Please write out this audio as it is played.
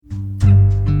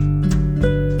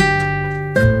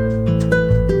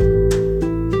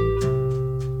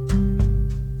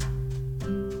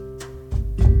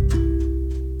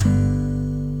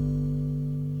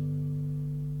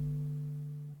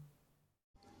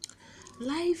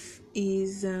life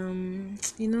is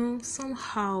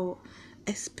somehow,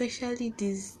 especially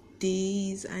these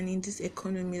days and in this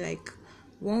economy, like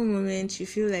one moment you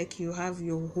feel like you have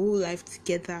your whole life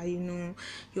together, you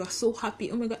are so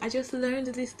happy. Oh my god, I just learned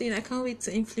this thing, I can't wait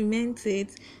to implement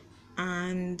it.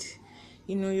 And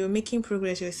you're making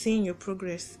progress, you're seeing your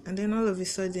progress, and then all of a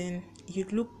sudden you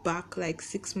look back like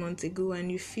 6 months ago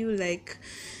and you feel like,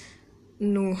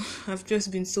 no, I've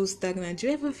just been so stagnant. Do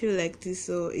you ever feel like this,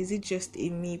 or is it just a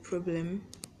me problem?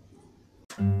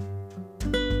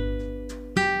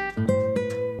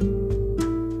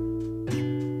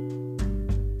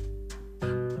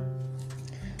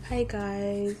 Hi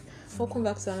guys, welcome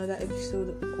back to another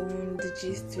episode on the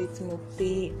Gist with Mope.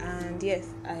 And yes,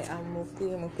 I am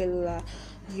Mope Lola,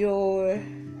 your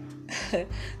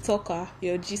talker,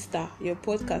 your gister, your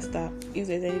podcaster, if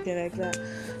there's anything like that.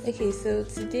 Okay, so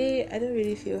today I don't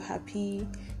really feel happy.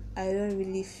 I don't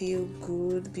really feel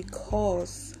good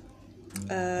because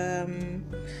I'm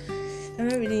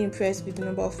not really impressed with the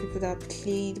number of people that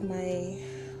played my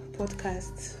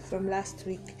podcast from last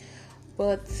week.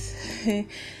 But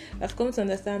I've come to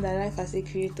understand that life as a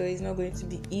creator is not going to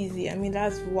be easy. I mean,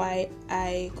 that's why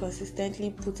I consistently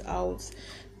put out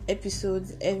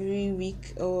episodes every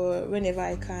week or whenever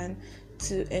I can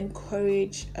to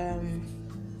encourage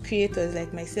creators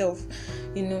like myself.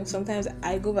 Sometimes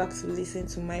I go back to listen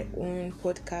to my own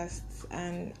podcasts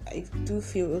and I do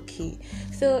feel okay.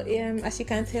 So as you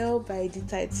can tell by the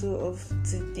title of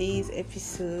today's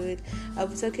episode, I'll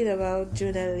be talking about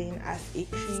journaling as a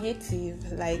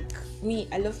creative. Like me,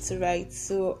 I love to write,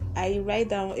 so I write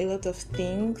down a lot of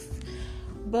things.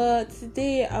 But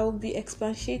today I'll be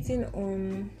expatiating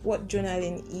on what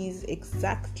journaling is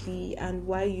exactly and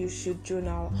why you should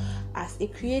journal as a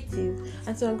creative.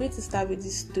 And so I'm going to start with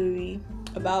this story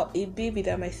about a baby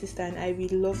that my sister and I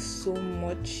really love so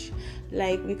much.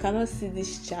 Like, we cannot see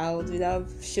this child without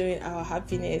showing our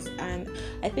happiness, and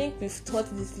I think we've taught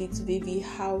this little baby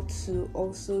how to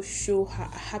also show her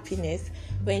happiness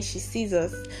when she sees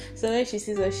us. So when she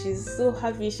sees us, she's so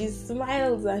happy, she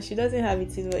smiles, and she doesn't have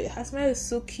it, but her smile is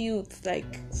so cute,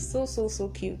 like so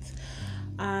cute.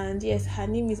 And yes, her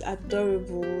name is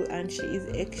Adorable, and she is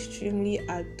extremely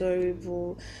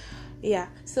adorable. Yeah,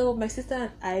 so my sister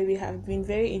and I, we have been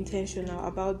very intentional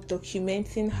about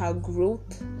documenting her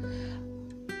growth.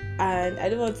 And I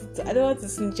don't want to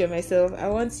snitch on myself. I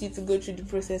want you to go through the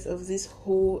process of this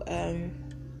whole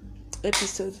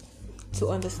episode to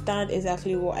understand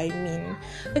exactly what I mean.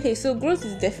 Okay, so growth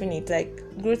is definite. Like,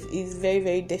 growth is very,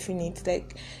 very definite.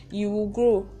 Like, you will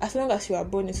grow as long as you are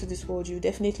born into this world. You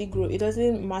definitely grow. It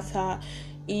doesn't matter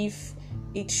if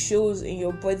it shows in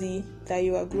your body that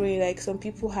you are growing. Like, some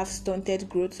people have stunted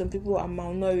growth, some people are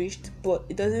malnourished, but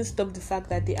it doesn't stop the fact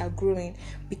that they are growing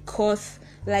because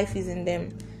life is in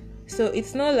them. So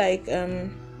it's not like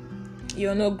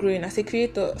you're not growing. As a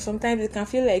creator, sometimes it can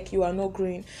feel like you are not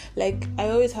growing. Like, I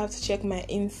always have to check my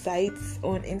insights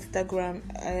on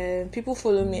Instagram. People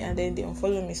follow me and then they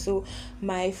unfollow me, so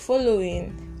my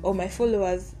following or my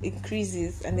followers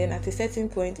increases, and then at a certain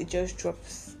point it just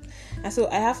drops. And so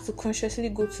I have to consciously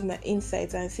go to my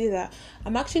insights and see that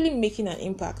I'm actually making an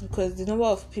impact, because the number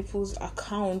of people's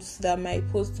accounts that my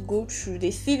posts go through,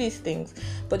 they see these things,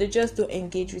 but they just don't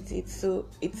engage with it. So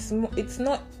it's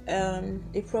not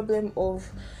a problem of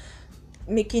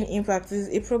making impact, it's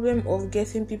a problem of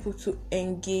getting people to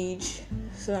engage.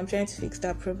 So I'm trying to fix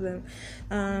that problem.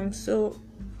 So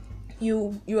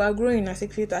you are growing as a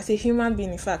creator, as a human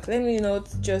being. In fact, let me not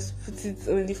just put it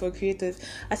only for creators.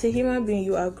 As a human being,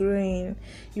 you are growing,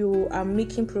 you are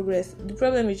making progress. The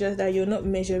problem is just that you're not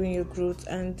measuring your growth,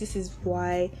 and this is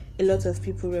why a lot of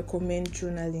people recommend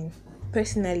journaling.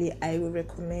 Personally, I will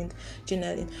recommend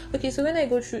journaling. Okay, so when I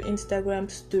go through Instagram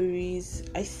stories,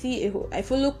 I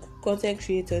follow content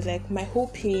creators. Like, my whole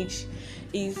page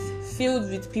is filled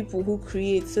with people who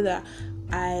create, so that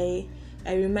I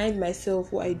remind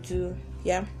myself what I do.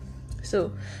 Yeah.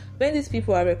 So when these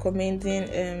people are recommending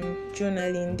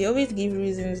journaling, they always give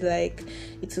reasons like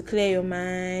it will clear your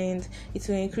mind, it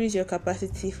will increase your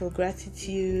capacity for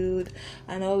gratitude,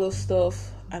 and all those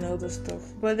stuff.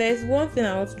 But there's one thing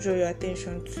I want to draw your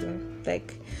attention to.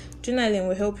 Like, journaling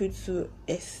will help you to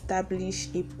establish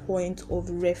a point of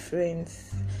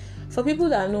reference. For people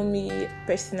that know me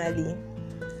personally,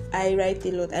 I write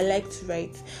a lot. I like to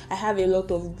write. I have a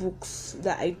lot of books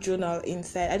that I journal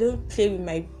inside. I don't play with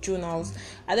my journals.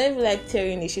 I don't even like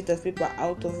tearing a sheet of paper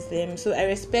out of them. So I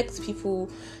respect people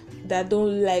that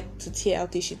don't like to tear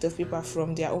out a sheet of paper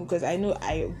from their own, because I know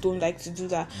I don't like to do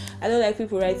that. I don't like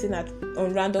people writing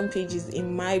on random pages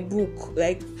in my book.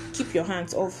 Like, keep your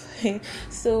hands off.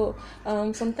 So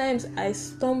sometimes I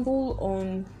stumble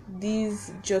on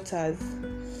these jotters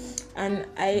and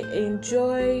I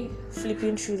enjoy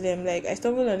flipping through them. Like, I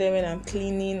stumble on them when I'm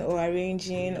cleaning or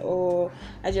arranging, or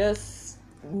I just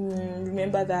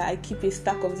remember that I keep a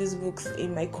stack of these books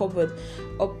in my cupboard,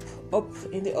 up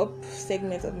in the up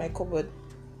segment of my cupboard.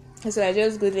 So I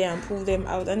just go there and pull them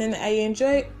out, and then I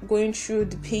enjoy going through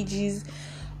the pages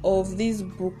of these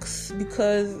books,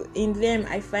 because in them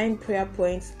I find prayer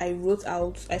points I wrote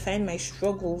out. I find my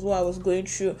struggles, what I was going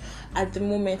through at the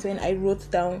moment when I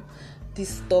wrote down this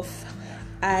stuff.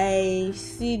 I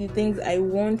see the things I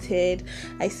wanted.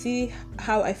 I see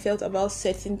how I felt about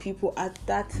certain people at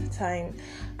that time,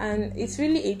 and it's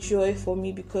really a joy for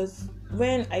me, because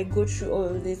when I go through all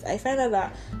of this, I find out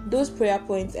that those prayer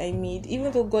points I made,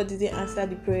 even though God didn't answer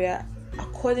the prayer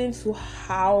according to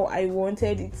how I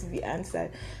wanted it to be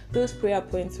answered, those prayer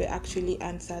points were actually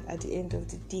answered at the end of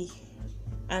the day.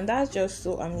 And that's just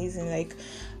so amazing. Like,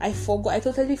 I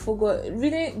totally forgot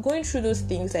reading, going through those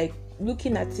things, like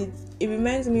looking at it. It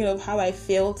reminds me of how I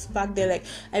felt back then. Like,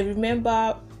 I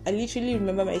literally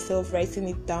remember myself writing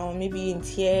it down, maybe in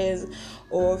tears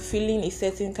or feeling a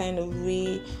certain kind of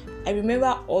way. I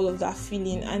remember all of that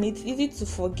feeling, and it's easy to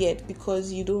forget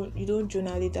because you don't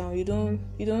journal it down. You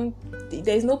don't.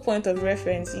 There's no point of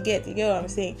reference. You get what I'm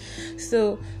saying?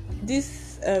 So this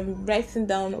writing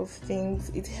down of things,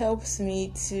 it helps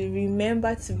me to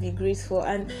remember to be grateful,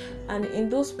 and in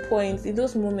those points, in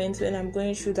those moments when I'm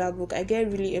going through that book, I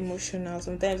get really emotional.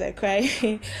 Sometimes I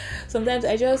cry. Sometimes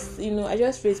I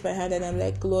just raise my hand and I'm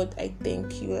like, Lord, I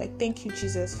thank you. Like, thank you,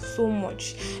 Jesus, so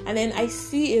much. And then I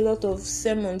see a lot of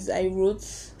sermons I wrote,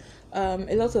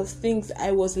 a lot of things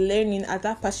I was learning at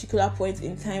that particular point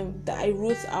in time that I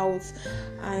wrote out,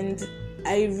 and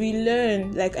I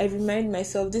relearn. Like, I remind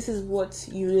myself, this is what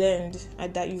you learned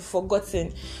and that you've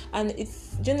forgotten. And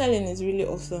journaling is really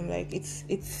awesome. Like, it's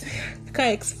I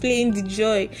can't explain the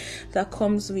joy that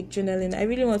comes with journaling. I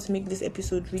really want to make this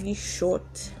episode really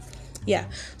short. Yeah.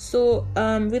 So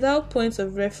without points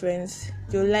of reference,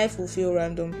 your life will feel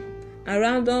random, and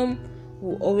random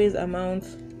will always amount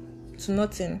to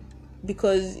nothing,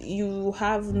 because you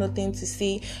have nothing to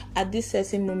say at this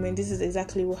certain moment. This is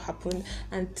exactly what happened,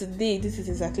 and today this is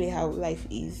exactly how life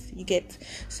is. You get?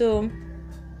 So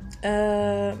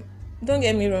don't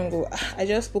get me wrong, I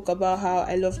just spoke about how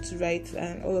I love to write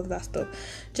and all of that stuff.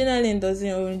 Journaling doesn't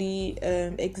only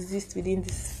exist within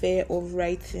the sphere of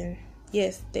writing.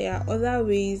 Yes, there are other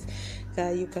ways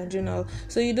that you can journal.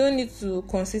 So you don't need to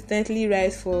consistently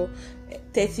write for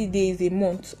 30 days a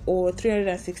month or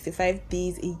 365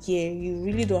 days a year. You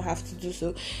really don't have to do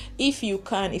so. If you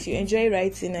enjoy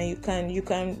writing and you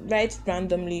can write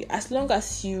randomly, as long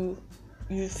as you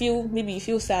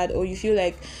feel sad, or you feel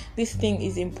like this thing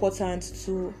is important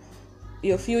to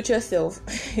your future self,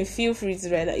 feel free to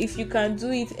write that. If you can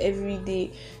do it every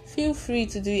day, feel free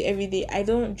to do it every day. I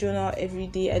don't journal every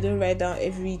day. I don't write down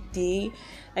every day.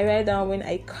 I write down when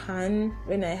I can,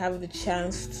 when I have the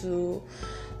chance to.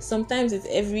 Sometimes it's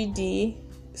every day,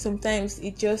 sometimes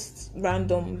it's just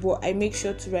random, but I make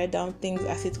sure to write down things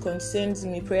as it concerns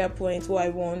me, prayer points, what I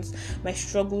want, my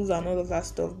struggles and all of that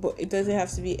stuff. But it doesn't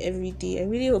have to be every day. I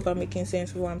really hope I'm making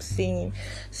sense of what I'm saying.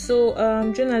 So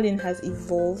journaling has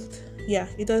evolved. Yeah,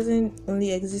 it doesn't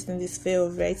only exist in the sphere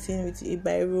of writing with a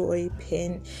biro or a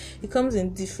pen. It comes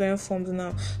in different forms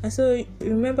now. And so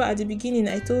remember, at the beginning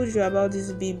I told you about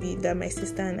this baby that my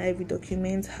sister and I will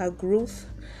document her growth.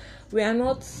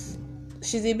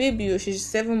 She's a baby, or she's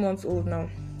 7 months old now.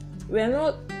 We are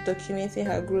not documenting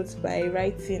her growth by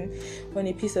writing on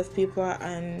a piece of paper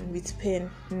and with pen.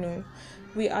 No.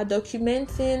 We are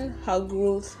documenting her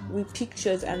growth with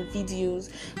pictures and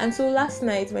videos. And so last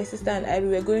night, my sister and I, we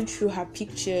were going through her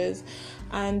pictures,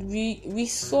 and we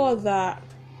saw that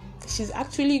she's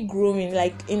actually growing,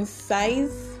 like, in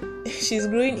size. She's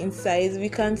growing in size. We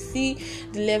can see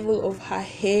the level of her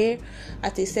hair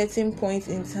at a certain point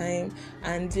in time,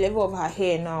 and the level of her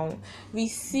hair now. We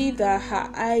see that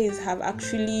her eyes have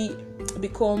actually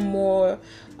become more,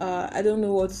 I don't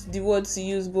know what the word to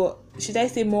use, but should I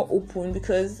say more open?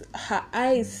 Because her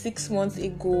eyes 6 months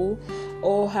ago,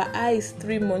 or her eyes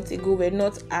 3 months ago, were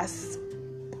not as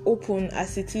open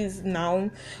as it is now,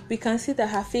 we can see that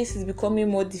her face is becoming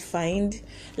more defined.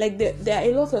 Like there are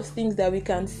a lot of things that we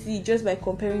can see just by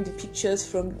comparing the pictures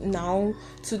from now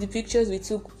to the pictures we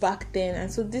took back then.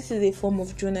 And so this is a form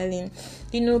of journaling.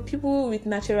 People with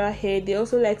natural hair, they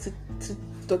also like to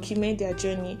document their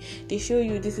journey. They show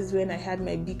you, this is when I had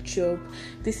my big chop,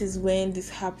 this is when this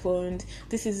happened,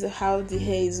 this is how the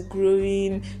hair is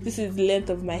growing, this is the length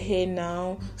of my hair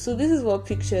now. So this is what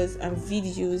pictures and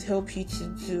videos help you to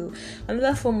do.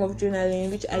 Another form of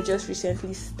journaling, which I just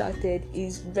recently started,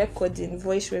 is recording,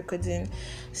 voice recording.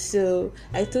 So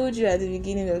I told you at the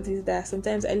beginning of this that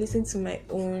sometimes I listen to my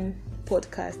own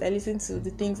podcast. I listen to the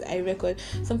things I record.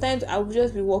 Sometimes I will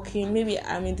just be walking, maybe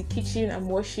I'm in the kitchen, I'm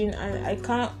washing, and I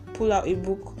can't pull out a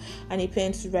book and a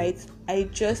pen to write. I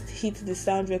just hit the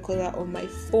sound recorder on my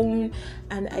phone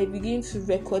and I begin to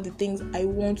record the things I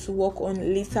want to work on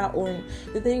later on,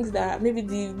 the things that maybe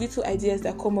the little ideas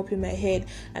that come up in my head,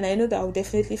 and I know that I'll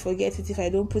definitely forget it if I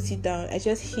don't put it down. I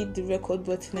just hit the record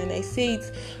button and I say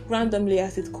it randomly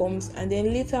as it comes, and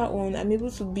then later on I'm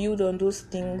able to build on those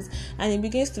things and it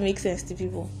begins to make sense to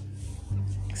people.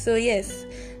 So yes,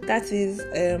 that is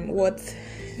what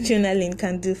journaling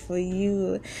can do for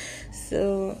you.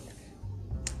 So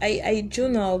I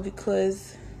journal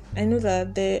because I know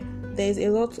that there's a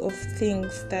lot of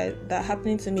things that are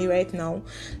happening to me right now,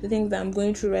 the things that I'm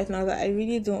going through right now that I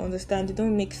really don't understand. They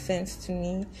don't make sense to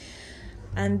me,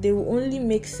 and they will only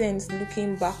make sense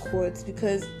looking backwards,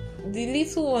 because the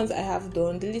little ones I have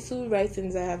done, the little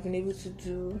writings I have been able to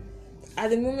do, at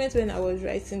the moment when I was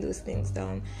writing those things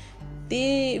down,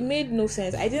 they made no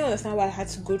sense. I didn't understand why I had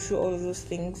to go through all of those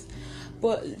things.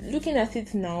 But looking at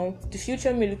it now, the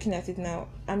future me looking at it now,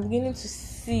 I'm beginning to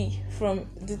see from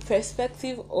the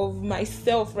perspective of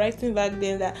myself writing back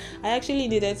then that I actually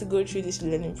needed to go through this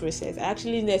learning process. I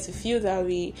actually needed to feel that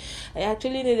way. I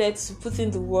actually needed to put in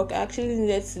the work. I actually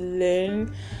needed to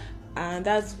learn. And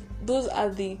those are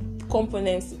the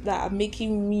components that are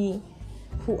making me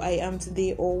who I am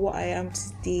today, or what I am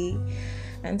today.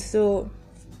 And so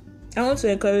I want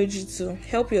to encourage you to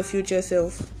help your future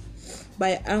self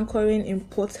by anchoring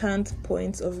important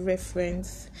points of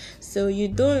reference. So you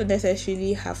don't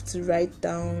necessarily have to write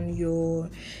down your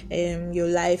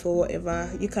life or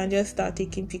whatever. You can just start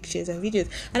taking pictures and videos.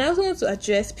 And I also want to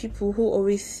address people who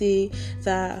always say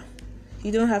that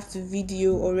you don't have to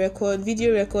video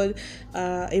record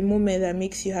a moment that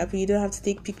makes you happy. You don't have to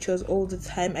take pictures all the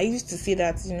time. I used to say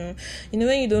that,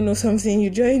 when you don't know something,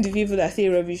 you join the people that say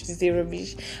rubbish to say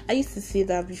rubbish. I used to say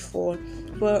that before,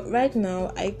 but right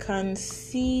now I can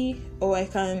see, or I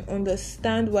can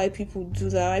understand why people do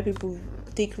that, why people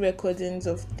take recordings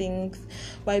of things,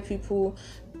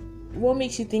 what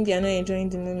makes you think they are not enjoying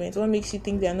the moment? What makes you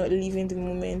think they are not living the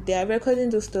moment? They are recording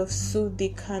those stuff so they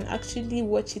can actually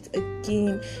watch it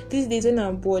again. These days when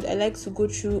I'm bored, I like to go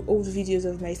through old videos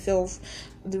of myself,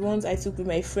 the ones I took with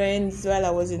my friends while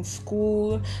I was in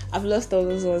school. I've lost all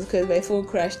those ones because my phone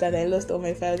crashed and I lost all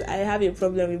my files. I have a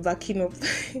problem with backing up.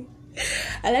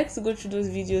 I like to go through those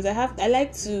videos.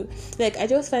 I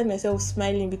just find myself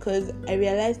smiling because I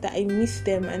realized that I miss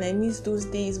them, and I miss those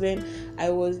days when I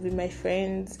was with my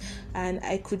friends and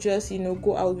I could just,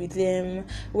 go out with them,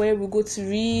 where we go to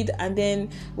read, and then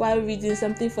while reading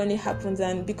something funny happens,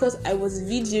 and because I was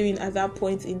videoing at that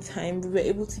point in time, we were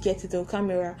able to get it on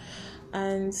camera.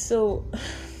 And so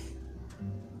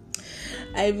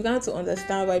I began to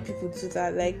understand why people do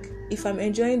that. Like, if I'm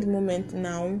enjoying the moment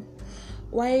now,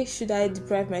 why should I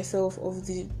deprive myself of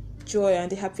the joy and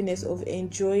the happiness of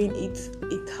enjoying it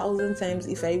 1,000 times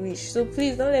if I wish? So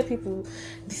please don't let people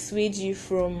dissuade you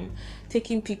from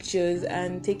taking pictures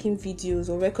and taking videos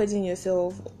or recording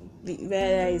yourself,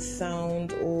 whether it's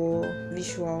sound or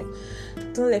visual.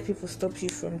 Don't let people stop you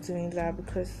from doing that,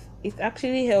 because it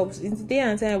actually helps. In the day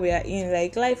and time we are in,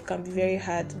 life can be very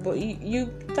hard, but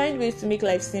you find ways to make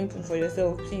life simple for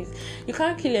yourself. Please, you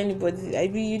can't kill anybody.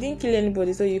 You didn't kill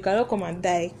anybody, so you cannot come and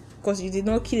die because you did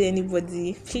not kill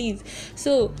anybody. Please.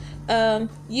 So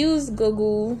use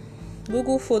Google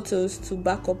Photos to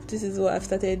back up. This is what I've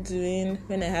started doing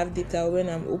when I have data, when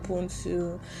I'm open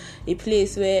to a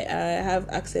place where I have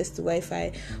access to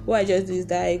Wi-Fi. What I just do is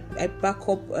that I back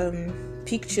up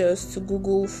pictures to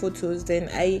Google Photos. Then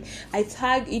I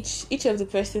tag each of the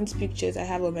person's pictures I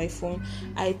have on my phone.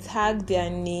 I tag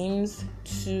their names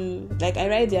I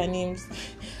write their names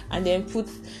and then put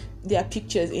their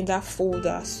pictures in that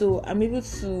folder, so I'm able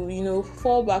to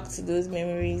fall back to those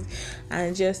memories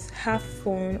and just have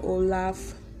fun or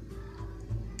laugh.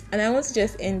 And I want to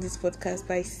just end this podcast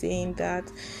by saying that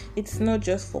it's not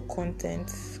just for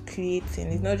content creating.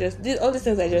 It's not just all these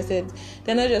things I just said.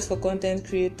 They're not just for content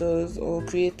creators or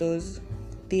creators.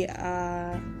 they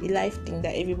are a life thing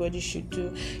that everybody should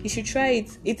do. You should try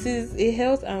it. It is a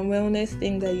health and wellness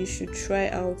thing that you should try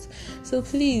out. So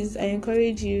please, I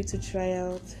encourage you to try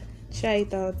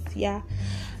it out. Yeah.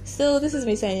 So this is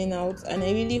me signing out, and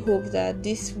I really hope that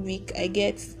this week I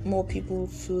get more people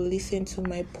to listen to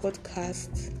my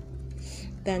podcast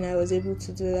than I was able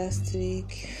to do last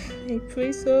week. I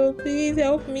pray so. Please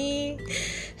help me.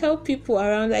 Help people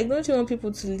around. Like, don't you want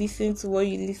people to listen to what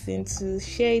you listen to?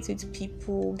 Share it with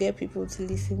people. Get people to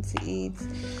listen to it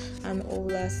and all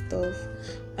that stuff.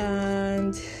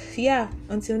 And yeah,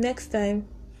 until next time,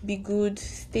 be good.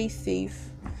 Stay safe.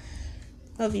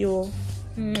 Love you all.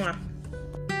 Mwah.